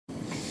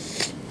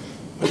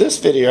For this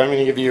video, I'm going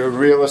to give you a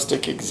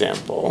realistic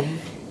example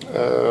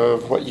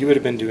of what you would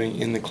have been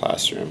doing in the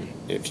classroom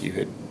if you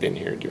had been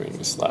here doing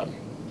this lab.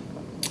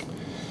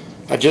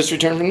 I just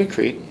returned from the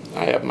creek.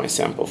 I have my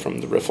sample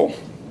from the riffle.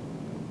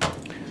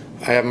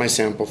 I have my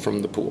sample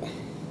from the pool.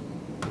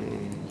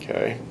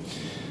 Okay.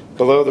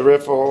 Below the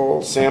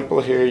riffle sample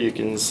here, you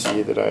can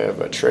see that I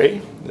have a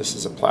tray. This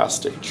is a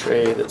plastic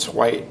tray that's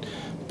white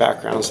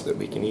background so that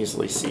we can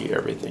easily see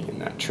everything in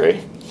that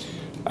tray.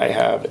 I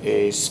have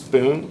a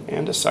spoon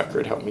and a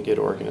sucker to help me get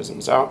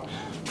organisms out.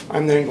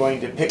 I'm then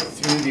going to pick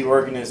through the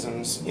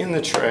organisms in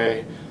the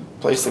tray,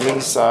 place them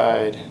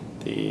inside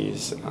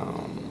these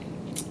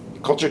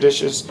culture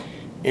dishes,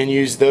 and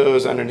use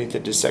those underneath the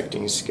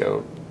dissecting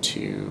scope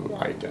to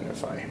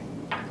identify.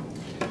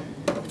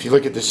 If you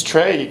look at this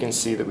tray, you can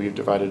see that we've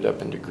divided it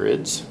up into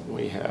grids.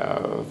 We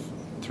have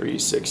 3,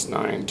 6,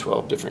 9,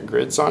 12 different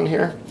grids on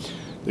here.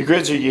 The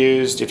grids are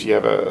used if you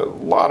have a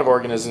lot of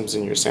organisms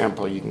in your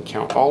sample. You can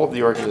count all of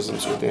the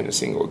organisms within a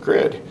single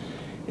grid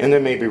and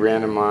then maybe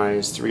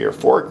randomize 3 or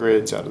 4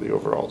 grids out of the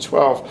overall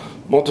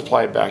 12,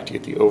 multiply it back to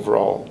get the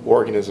overall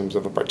organisms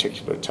of a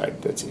particular type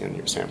that's in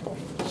your sample.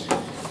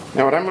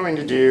 Now what I'm going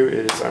to do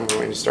is I'm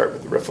going to start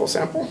with the riffle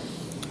sample.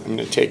 I'm going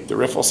to take the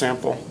riffle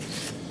sample,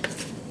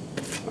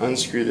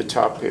 unscrew the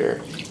top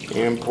here,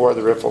 and pour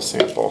the riffle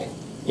sample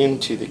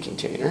into the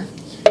container.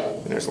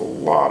 And there's a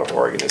lot of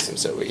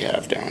organisms that we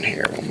have down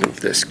here. We'll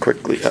move this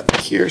quickly up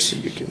here so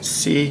you can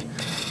see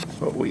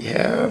what we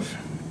have.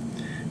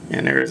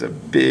 And there's a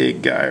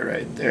big guy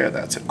right there.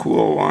 That's a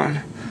cool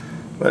one.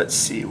 Let's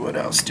see, what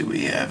else do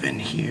we have in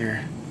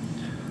here?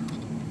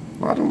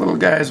 A lot of little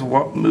guys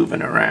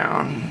moving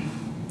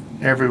around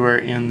everywhere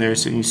in there.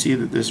 So you see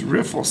that this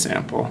riffle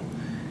sample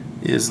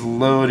is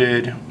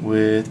loaded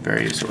with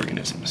various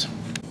organisms.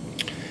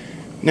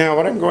 Now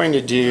what I'm going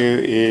to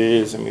do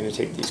is I'm going to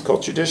take these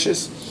culture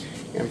dishes,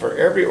 and for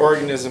every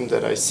organism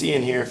that I see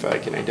in here, if I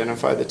can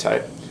identify the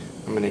type,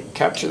 I'm going to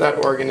capture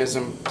that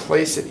organism,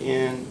 place it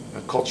in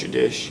a culture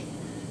dish,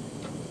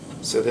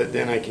 so that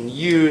then I can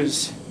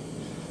use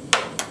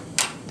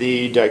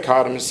the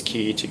dichotomous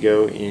key to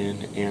go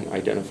in and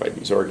identify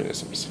these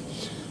organisms.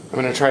 I'm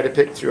going to try to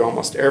pick through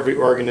almost every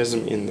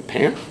organism in the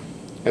pan.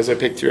 As I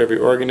pick through every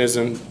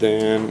organism,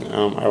 then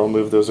I will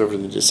move those over to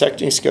the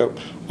dissecting scope,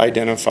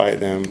 identify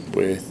them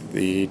with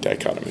the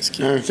dichotomous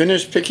key. I'm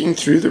finished picking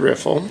through the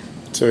riffle.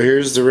 So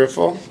here's the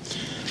riffle.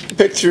 I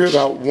picked through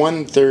about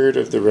 1/3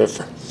 of the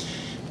riffle.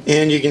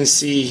 And you can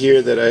see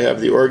here that I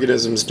have the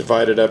organisms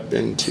divided up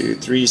into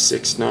 3,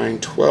 6, 9,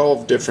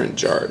 12 different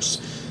jars.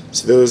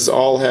 So those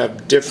all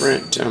have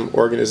different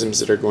organisms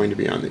that are going to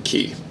be on the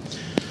key.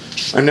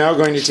 I'm now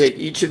going to take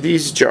each of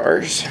these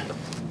jars,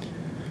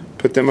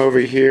 put them over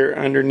here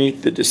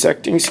underneath the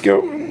dissecting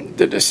scope.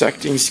 The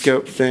dissecting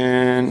scope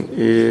then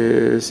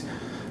is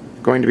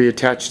going to be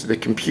attached to the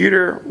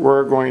computer.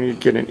 We're going to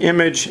get an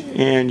image,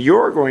 and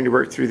you're going to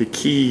work through the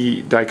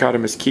key,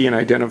 dichotomous key, and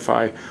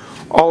identify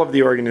all of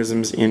the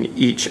organisms in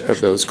each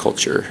of those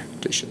culture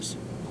dishes.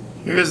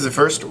 Here's the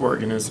first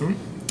organism.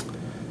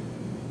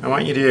 I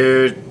want you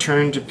to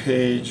turn to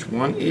page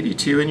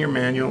 182 in your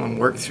manual and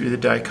work through the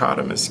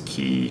dichotomous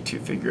key to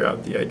figure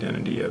out the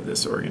identity of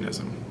this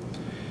organism.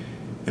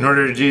 In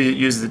order to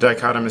use the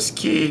dichotomous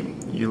key,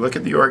 you look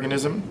at the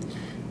organism,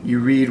 you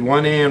read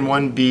 1A and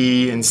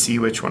 1B and see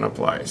which one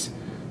applies.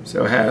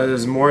 So it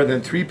has more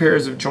than 3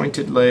 pairs of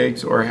jointed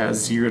legs or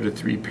has 0 to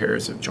 3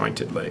 pairs of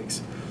jointed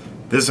legs.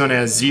 This one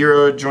has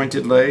 0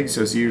 jointed legs,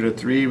 so 0 to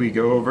 3, we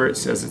go over, it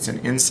says it's an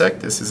insect.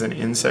 This is an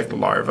insect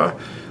larva.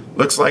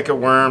 Looks like a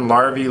worm.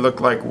 Larvae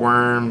look like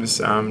worms.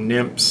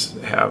 Nymphs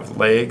have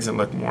legs and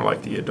look more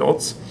like the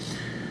adults.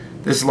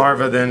 This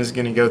larva then is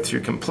going to go through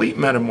complete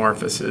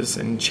metamorphosis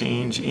and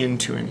change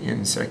into an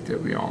insect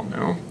that we all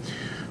know.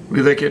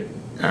 We look at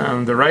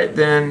the right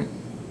then,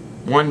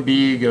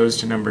 1B goes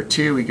to number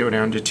 2. We go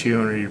down to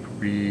 2 and we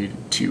read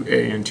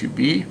 2A and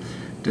 2B.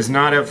 Does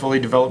not have fully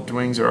developed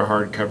wings or a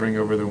hard covering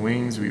over the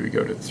wings. We would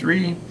go to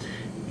 3,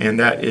 and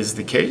that is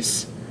the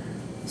case.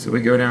 So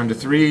we go down to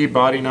 3,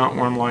 body not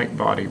worm-like,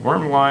 body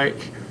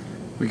worm-like.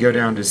 We go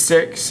down to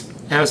 6,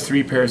 has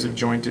 3 pairs of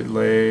jointed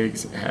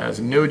legs, has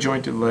no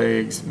jointed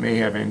legs, may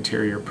have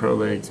anterior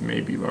prolegs,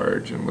 may be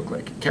large and look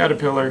like a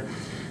caterpillar.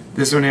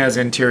 This one has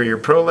anterior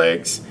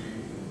prolegs,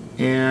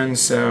 and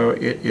so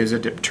it is a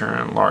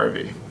dipteran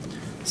larvae.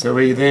 So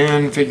we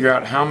then figure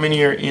out how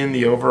many are in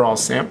the overall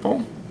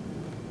sample.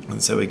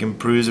 And so we can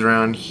cruise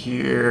around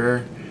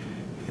here,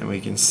 and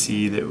we can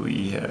see that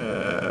we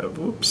have,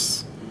 1,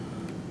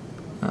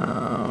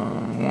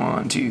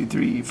 2,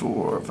 3,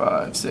 4,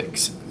 5,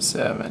 6,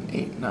 7,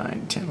 8,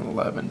 9, 10,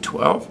 11,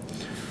 12.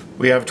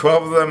 We have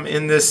 12 of them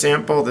in this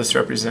sample. This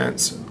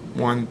represents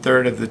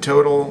 1/3 of the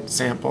total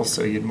sample,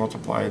 so you'd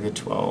multiply the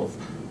 12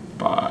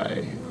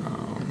 by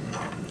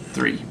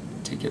 3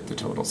 to get the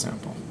total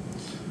sample.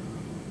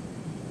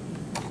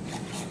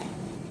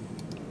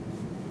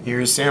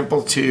 Here's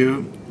sample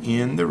 2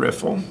 in the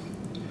riffle.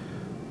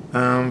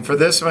 For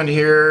this one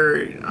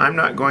here, I'm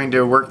not going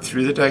to work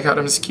through the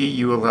dichotomous key.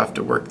 You will have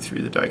to work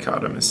through the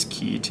dichotomous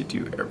key to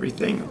do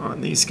everything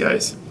on these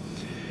guys.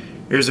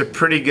 Here's a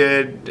pretty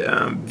good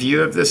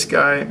view of this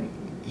guy.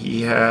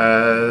 He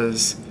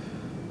has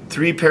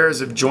 3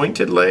 pairs of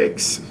jointed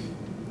legs,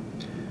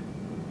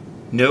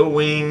 no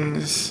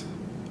wings,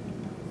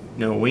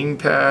 no wing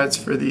pads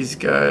for these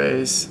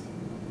guys.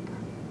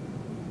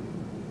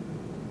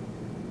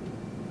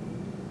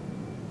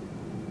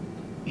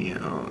 You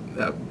know,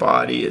 that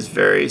body is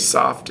very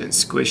soft and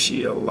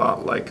squishy, a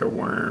lot like a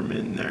worm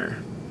in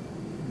there.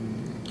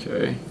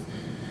 Okay,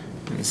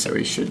 and so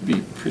he should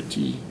be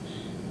pretty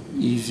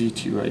easy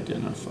to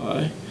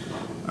identify.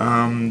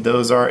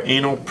 Those are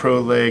anal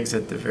prolegs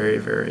at the very,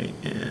 very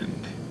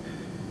end.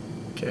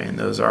 Okay, and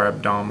those are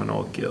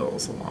abdominal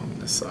gills along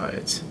the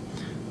sides.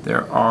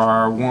 There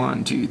are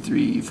 1, 2,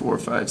 3, 4,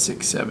 5,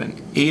 6,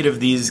 7, 8 of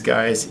these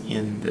guys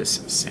in this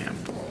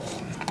sample.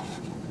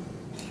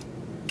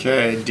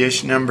 Okay,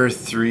 dish number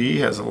 3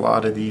 has a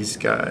lot of these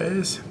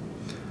guys.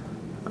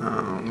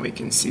 We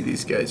can see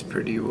these guys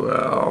pretty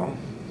well.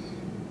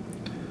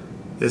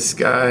 This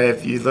guy,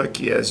 if you look,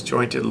 he has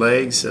jointed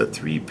legs, so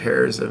 3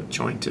 pairs of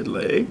jointed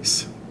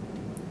legs.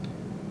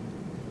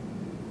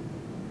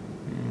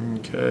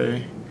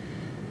 Okay.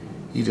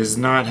 He does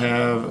not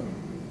have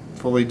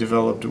fully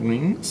developed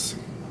wings.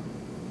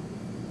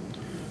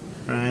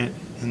 Right.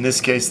 In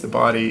this case, the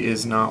body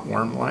is not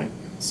worm-like,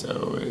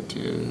 so it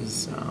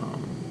is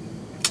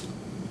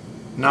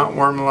not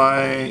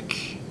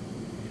worm-like.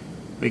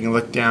 We can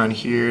look down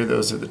here.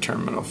 Those are the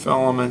terminal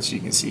filaments. You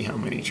can see how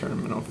many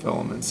terminal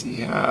filaments he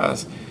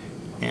has,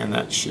 and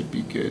that should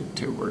be good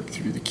to work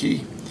through the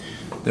key.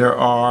 There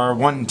are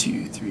 1,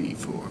 2, 3,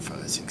 4,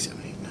 5, 6,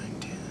 7, 8, 9,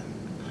 10,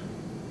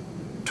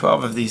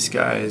 12 of these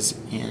guys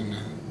in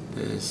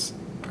this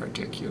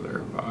particular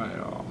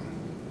vial.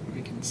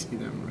 We can see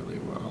them really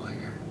well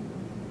here.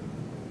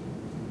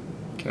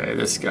 Okay,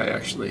 this guy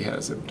actually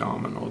has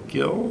abdominal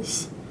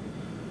gills.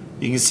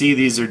 You can see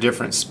these are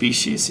different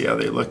species. See how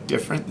they look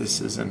different?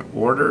 This is an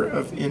order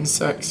of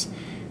insects,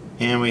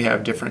 and we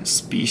have different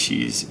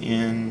species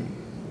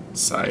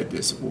inside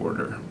this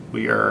order.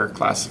 We are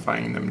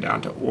classifying them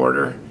down to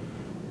order,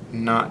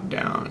 not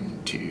down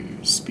to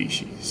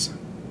species.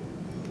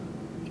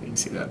 You can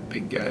see that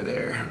big guy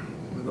there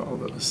with all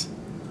those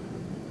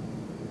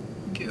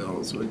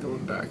gills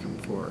wiggling back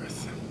and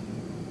forth.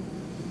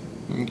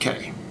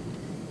 Okay.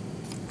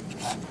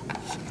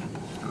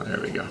 Oh,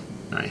 there we go.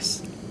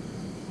 Nice.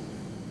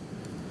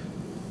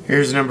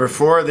 Here's number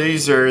 4.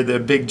 These are the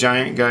big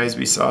giant guys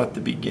we saw at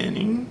the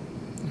beginning.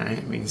 All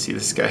right, we can see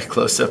this guy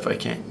close up. I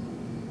can't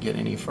get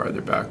any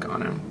farther back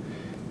on him.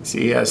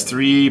 See, he has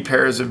 3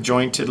 pairs of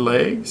jointed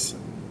legs.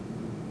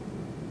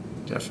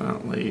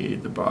 Definitely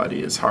the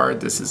body is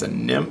hard. This is a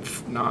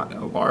nymph, not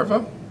a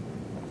larva.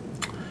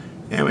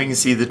 And we can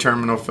see the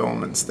terminal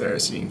filaments there,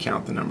 so you can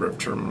count the number of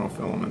terminal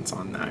filaments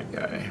on that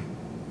guy.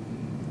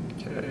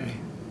 Okay.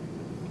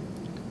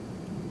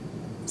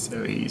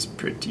 So he's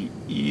pretty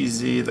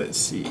easy. Let's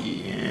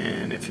see,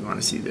 and if you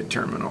want to see the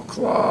terminal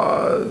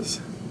claws,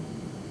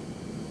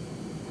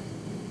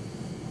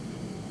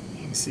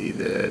 you can see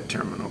the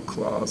terminal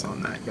claws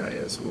on that guy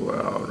as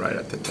well, right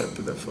at the tip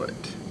of the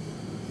foot.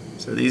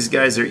 So these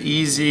guys are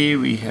easy.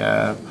 We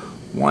have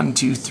 1,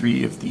 2,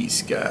 3 of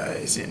these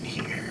guys in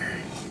here.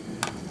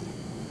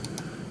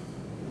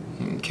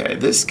 Okay,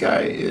 this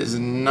guy is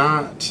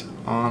not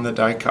on the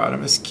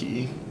dichotomous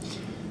key.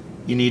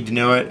 You need to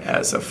know it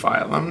as a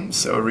phylum,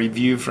 so a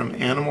review from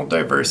animal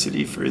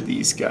diversity for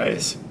these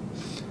guys.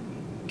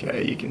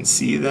 Okay, you can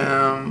see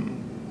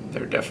them.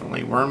 They're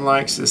definitely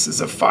worm-like. So this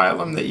is a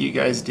phylum that you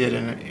guys did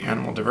in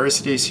animal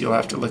diversity, so you'll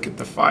have to look at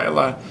the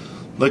phyla,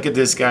 look at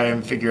this guy,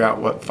 and figure out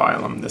what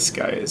phylum this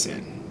guy is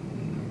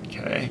in.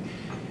 Okay,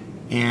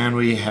 and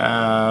we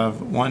have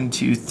 1,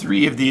 2,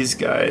 3 of these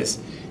guys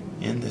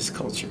in this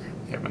culture.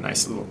 They have a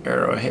nice little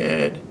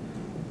arrowhead.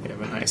 They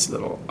have a nice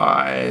little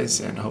eyes,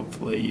 and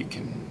hopefully you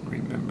can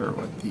remember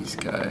what these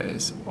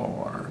guys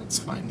are. Let's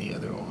find the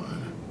other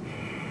one.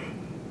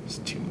 There's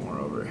 2 more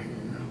over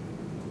here.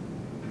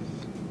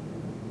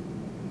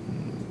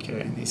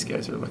 Okay, and these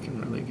guys are looking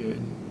really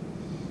good.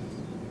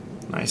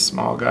 Nice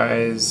small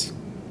guys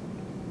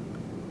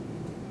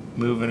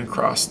moving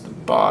across the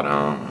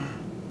bottom.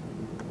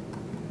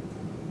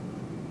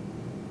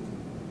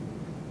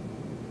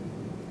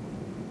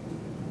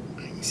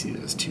 You can see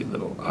those 2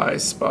 little eye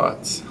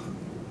spots.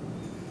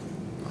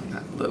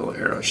 That little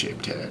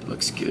arrow-shaped head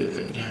looks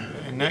good.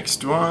 And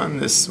next one,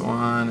 this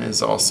one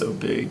is also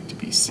big to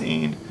be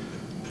seen.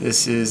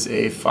 This is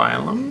a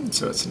phylum,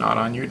 so it's not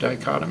on your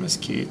dichotomous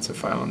key. It's a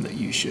phylum that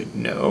you should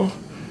know.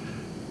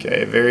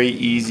 Okay, very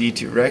easy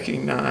to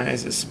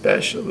recognize,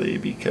 especially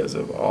because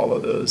of all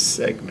of those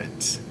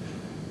segments.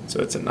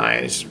 So it's a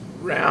nice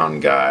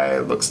round guy,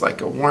 looks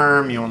like a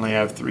worm. You only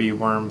have 3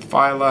 worm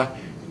phyla,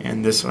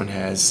 and this one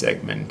has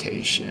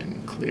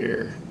segmentation,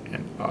 clear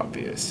and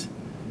obvious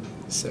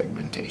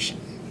segmentation.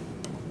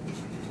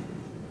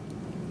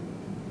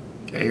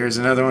 Okay, here's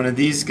another one of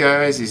these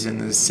guys. He's in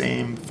the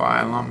same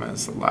phylum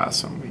as the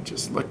last one we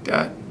just looked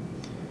at.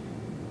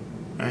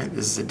 Right,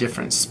 this is a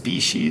different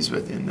species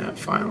within that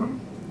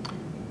phylum,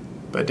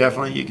 but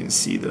definitely you can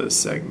see those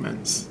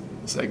segments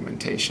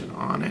segmentation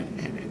on it,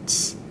 and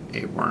it's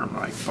a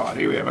worm-like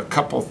body. We have a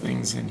couple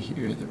things in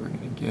here that we're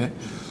going to get.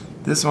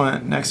 This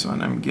one, next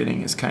one I'm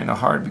getting is kind of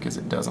hard because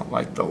it doesn't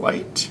like the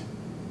light.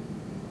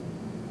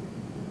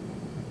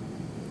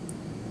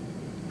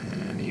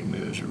 And he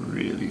moves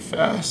really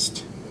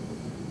fast.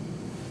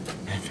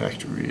 In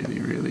fact, really,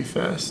 really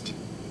fast.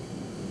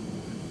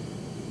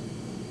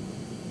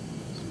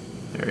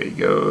 There he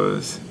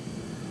goes.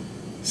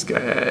 This guy,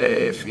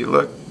 if you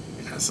look,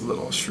 has a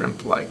little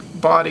shrimp-like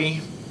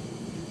body.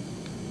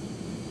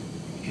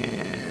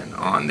 And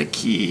on the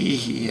key,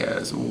 he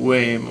has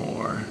way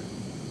more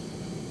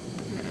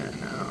than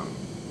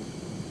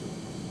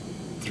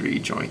 3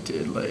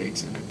 jointed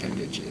legs and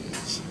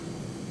appendages.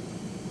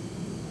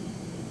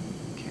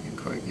 Can't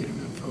quite get him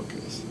in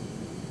focus.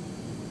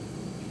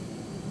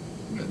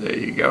 But there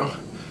you go.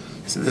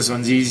 So this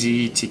one's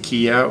easy to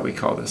key out. We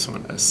call this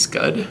one a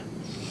scud.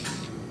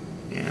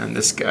 And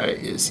this guy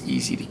is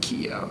easy to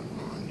key out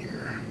on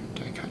your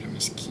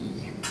dichotomous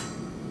key.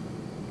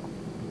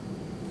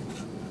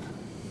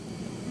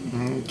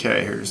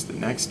 Okay, here's the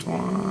next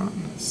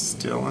one.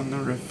 Still in the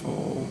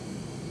riffle.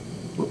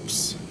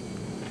 Whoops.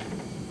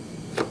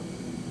 Let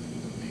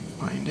me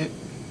find it.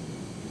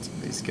 Some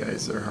of these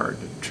guys are hard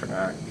to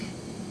track.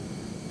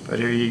 But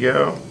here you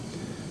go.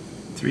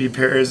 3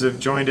 pairs of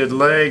jointed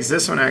legs.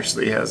 This one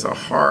actually has a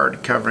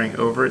hard covering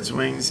over its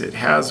wings. It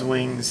has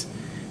wings,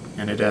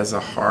 and it has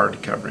a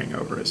hard covering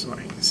over its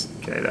wings.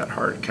 Okay, that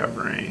hard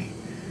covering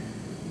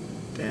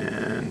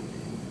then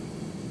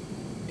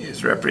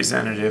is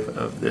representative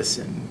of this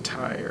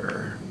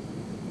entire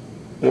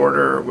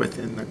order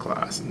within the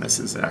class, and this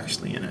is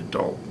actually an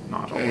adult,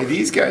 not a order.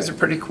 These guys are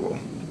pretty cool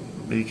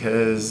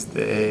because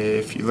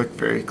if you look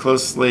very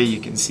closely, you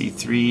can see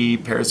 3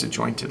 pairs of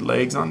jointed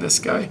legs on this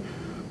guy.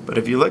 But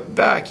if you look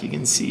back, you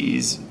can see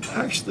he's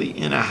actually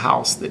in a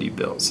house that he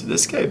built. So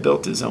this guy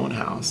built his own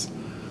house.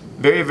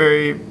 Very,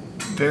 very,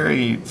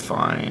 very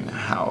fine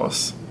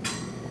house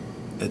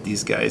that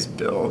these guys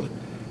build.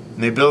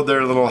 And they build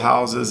their little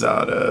houses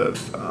out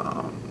of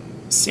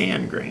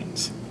sand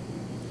grains.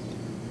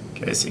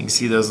 Okay, so you can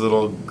see those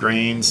little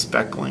grains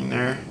speckling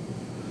there.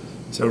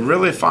 So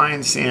really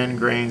fine sand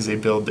grains, they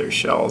build their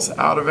shells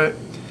out of it.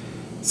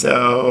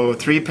 So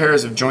 3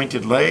 pairs of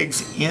jointed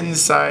legs.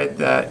 Inside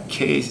that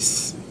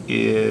case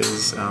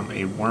is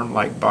a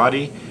worm-like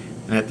body.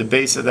 And at the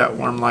base of that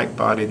worm-like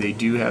body, they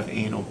do have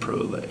anal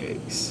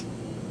prolegs.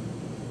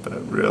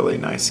 But really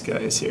nice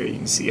guys here. You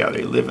can see how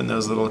they live in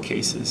those little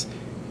cases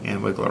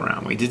and wiggle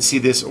around. We did see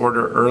this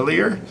order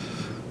earlier.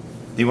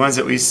 The ones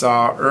that we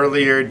saw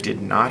earlier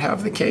did not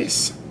have the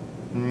case.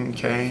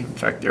 Okay, in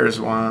fact, there's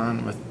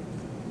one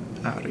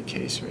without a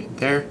case right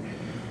there.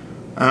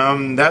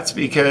 That's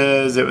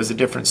because it was a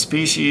different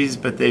species,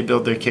 but they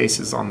build their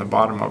cases on the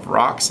bottom of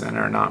rocks and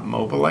are not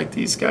mobile like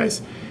these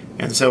guys.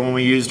 And so when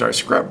we used our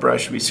scrub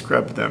brush, we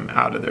scrubbed them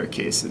out of their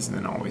cases, and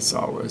then all we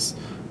saw was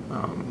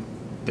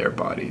their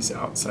bodies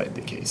outside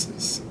the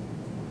cases.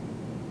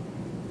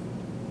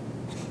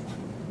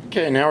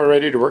 Okay, now we're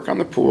ready to work on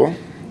the pool.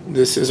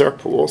 This is our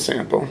pool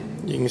sample.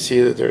 You can see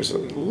that there's a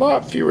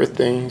lot fewer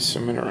things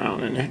swimming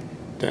around in it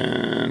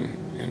than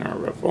in our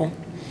riffle.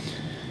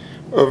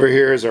 Over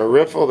here is our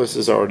riffle. This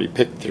is already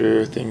picked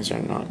through. Things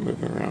are not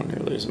moving around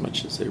nearly as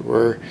much as they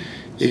were.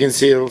 You can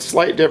see a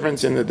slight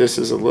difference in that this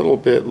is a little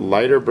bit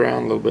lighter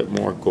brown, a little bit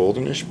more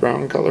goldenish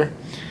brown color.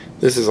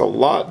 This is a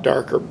lot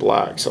darker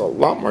black, so a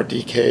lot more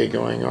decay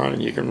going on,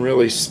 and you can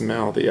really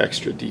smell the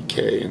extra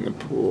decay in the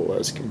pool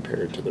as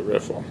compared to the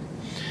riffle.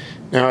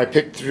 Now I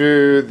picked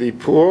through the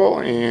pool,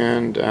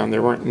 and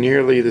there weren't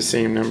nearly the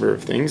same number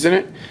of things in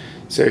it.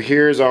 So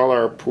here's all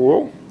our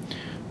pool.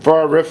 For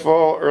our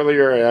riffle,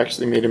 earlier I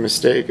actually made a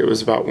mistake. It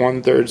was about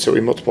 1/3, so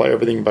we multiply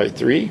everything by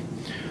 3.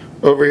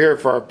 Over here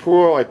for our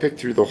pool, I picked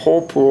through the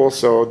whole pool,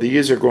 so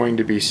these are going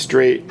to be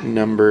straight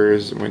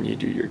numbers when you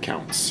do your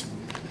counts.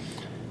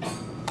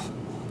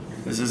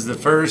 This is the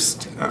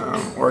first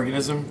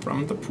organism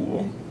from the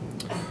pool.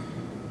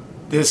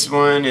 This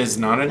one is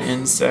not an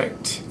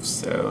insect,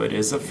 so it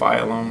is a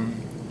phylum.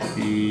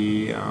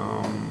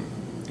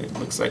 It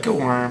looks like a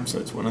worm, so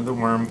it's one of the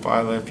worm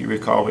phyla. If you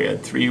recall, we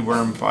had 3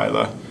 worm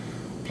phyla: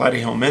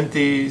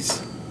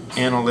 Platyhelminthes,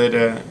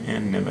 Annelida,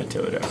 and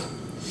Nematoda.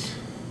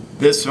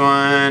 This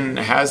one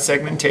has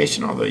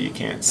segmentation, although you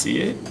can't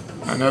see it.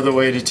 Another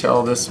way to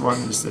tell this one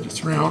is that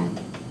it's round,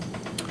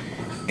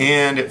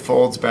 and it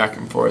folds back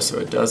and forth, so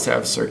it does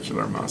have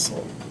circular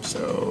muscle,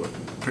 so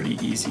pretty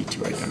easy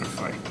to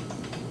identify.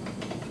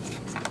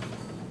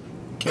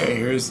 Okay,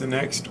 here's the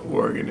next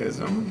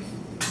organism.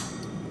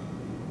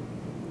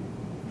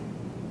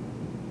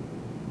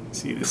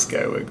 See this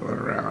guy wiggling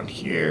around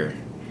here.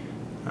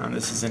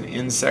 This is an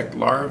insect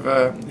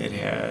larva. It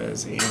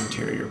has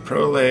anterior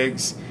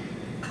prolegs.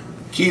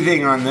 Key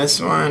thing on this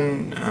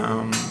one,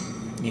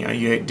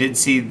 you did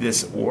see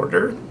this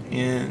order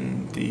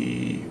in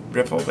the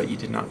riffle, but you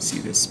did not see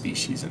this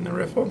species in the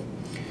riffle.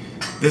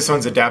 This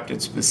one's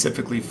adapted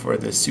specifically for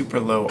the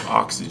super low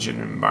oxygen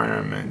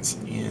environments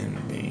in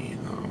the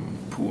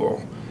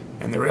pool.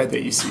 And the red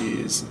that you see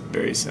is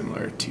very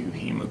similar to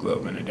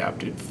hemoglobin,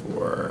 adapted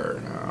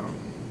for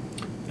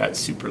that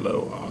super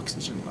low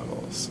oxygen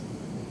levels.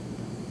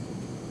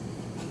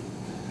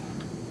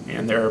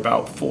 And there are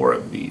about 4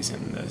 of these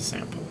in the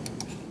sample.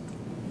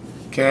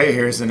 Okay,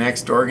 here's the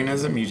next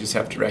organism. You just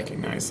have to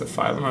recognize the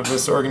phylum of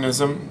this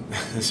organism.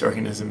 This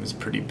organism is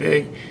pretty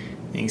big.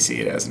 You can see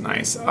it has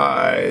nice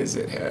eyes.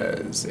 It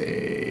has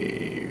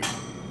a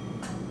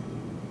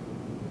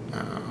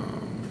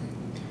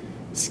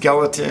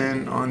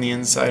skeleton on the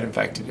inside. In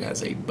fact, it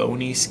has a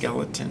bony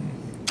skeleton.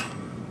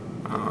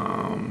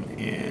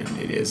 And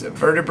it is a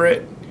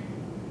vertebrate,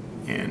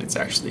 and it's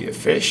actually a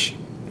fish.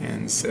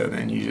 And so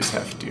then you just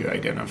have to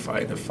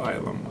identify the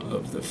phylum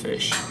of the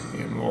fish,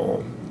 and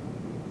we'll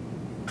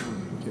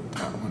get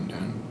that one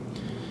done.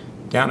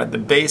 Down at the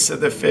base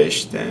of the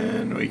fish,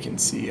 then we can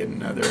see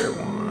another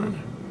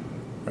one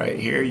right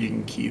here. You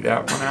can key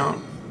that one out.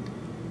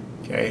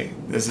 Okay,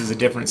 this is a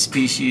different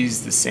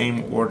species, the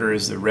same order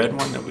as the red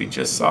one that we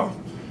just saw,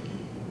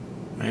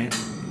 right?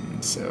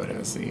 And so it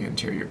has the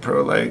anterior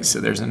prolegs. So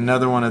there's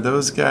another one of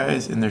those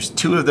guys, and there's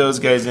 2 of those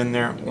guys in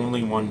there,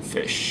 only 1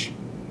 fish.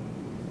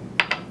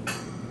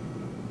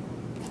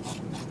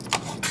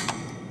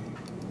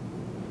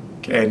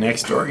 Okay,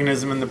 next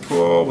organism in the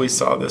pool. We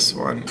saw this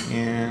one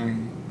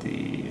in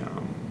the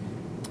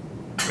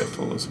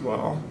riffle as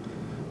well.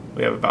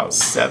 We have about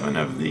 7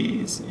 of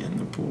these in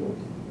the pool.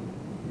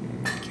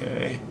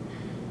 Okay,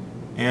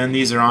 and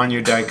these are on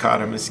your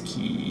dichotomous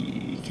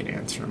key. You can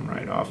answer them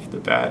right off the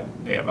bat.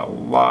 They have a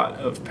lot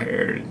of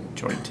paired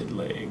jointed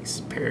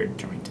legs, paired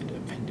jointed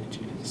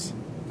appendages.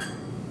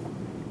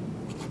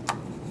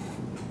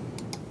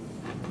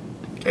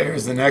 Okay,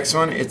 here's the next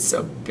one. It's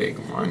a big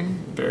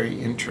one,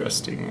 very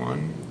interesting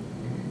one.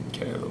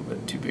 Okay, a little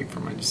bit too big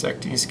for my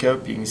dissecting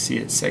scope. You can see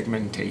its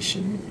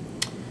segmentation.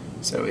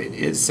 So it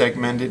is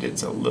segmented.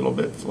 It's a little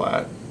bit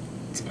flat.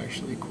 It's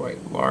actually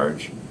quite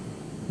large.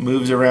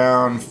 Moves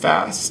around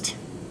fast.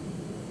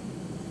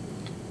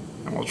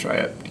 And we'll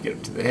try to get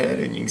up to the head,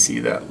 and you can see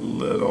that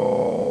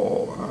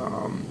little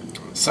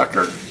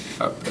sucker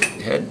up at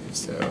the head.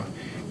 So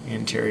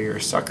anterior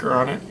sucker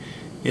on it.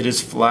 It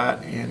is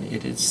flat and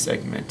it is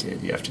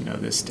segmented. You have to know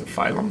this to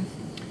phylum.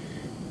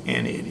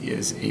 And it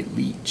is a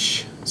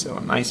leech. So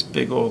a nice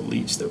big old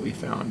leech that we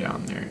found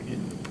down there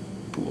in the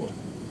pool.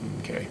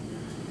 Okay.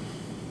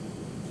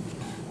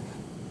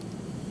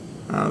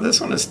 This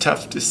one is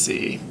tough to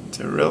see. It's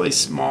a really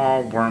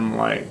small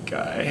worm-like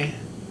guy.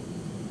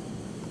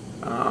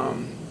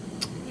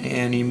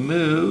 And he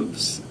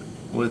moves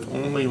with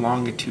only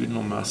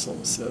longitudinal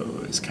muscles,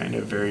 so it's kind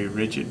of very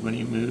rigid when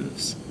he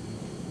moves.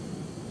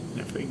 And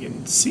if we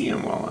can see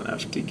him well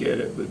enough to get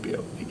it, we'd be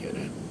able to get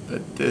it.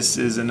 But this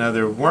is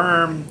another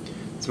worm.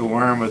 It's a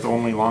worm with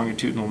only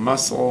longitudinal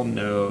muscle,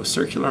 no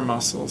circular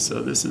muscle,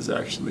 so this is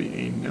actually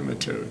a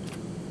nematode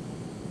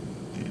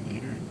in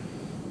here.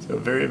 So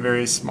very,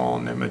 very small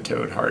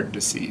nematode, hard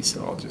to see,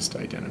 so I'll just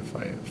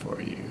identify it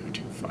for you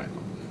to phylum.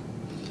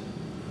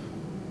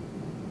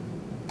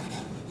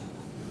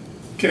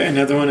 Okay,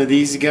 another one of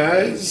these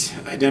guys.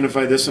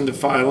 Identify this one to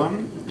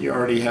phylum. You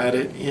already had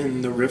it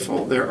in the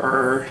riffle. There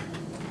are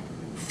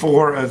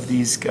 4 of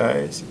these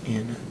guys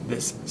in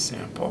this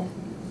sample.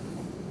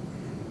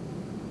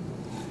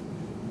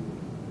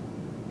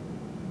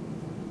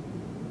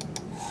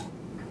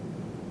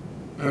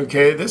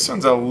 Okay, this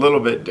one's a little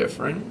bit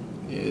different.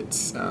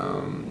 It's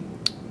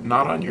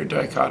not on your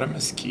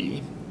dichotomous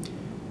key.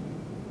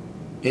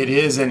 It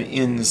is an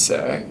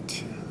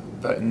insect,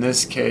 but in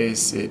this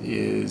case it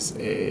is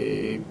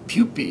a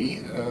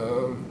pupae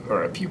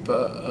or a pupa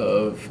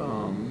of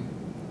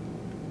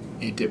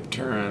a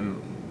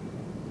dipteran.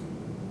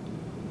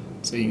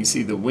 So you can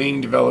see the wing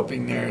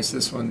developing there. So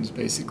this one's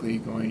basically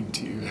going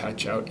to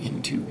hatch out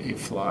into a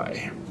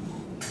fly.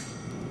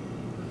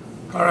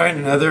 All right,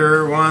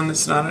 another one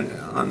that's not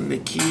on the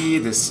key.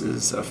 This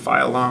is a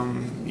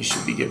phylum. You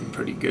should be getting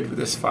pretty good with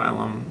this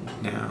phylum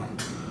now.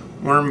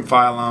 Worm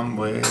phylum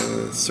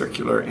with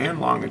circular and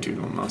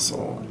longitudinal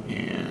muscle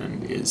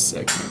and is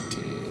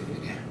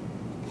segmented.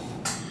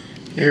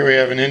 Here we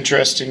have an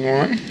interesting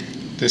one.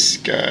 This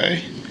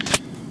guy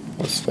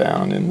was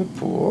found in the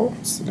pool.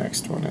 It's the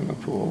next one in the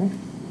pool.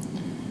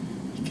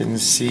 You can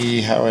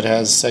see how it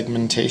has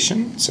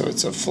segmentation. So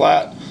it's a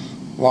flat,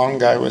 long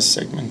guy with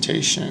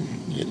segmentation.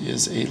 It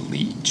is a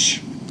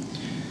leech.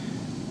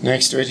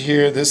 Next to it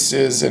here, this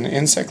is an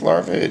insect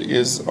larva. It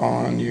is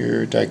on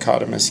your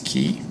dichotomous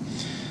key.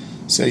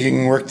 So you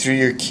can work through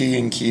your key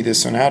and key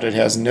this one out. It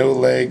has no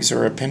legs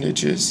or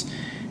appendages,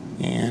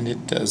 and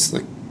it does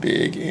look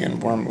big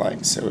and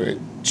worm-like, so it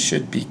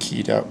should be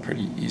keyed out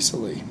pretty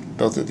easily.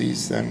 Both of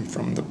these then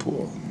from the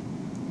pool.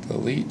 The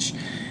leech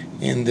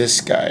and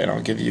this guy, and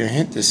I'll give you a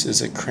hint, this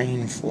is a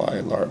crane fly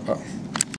larva.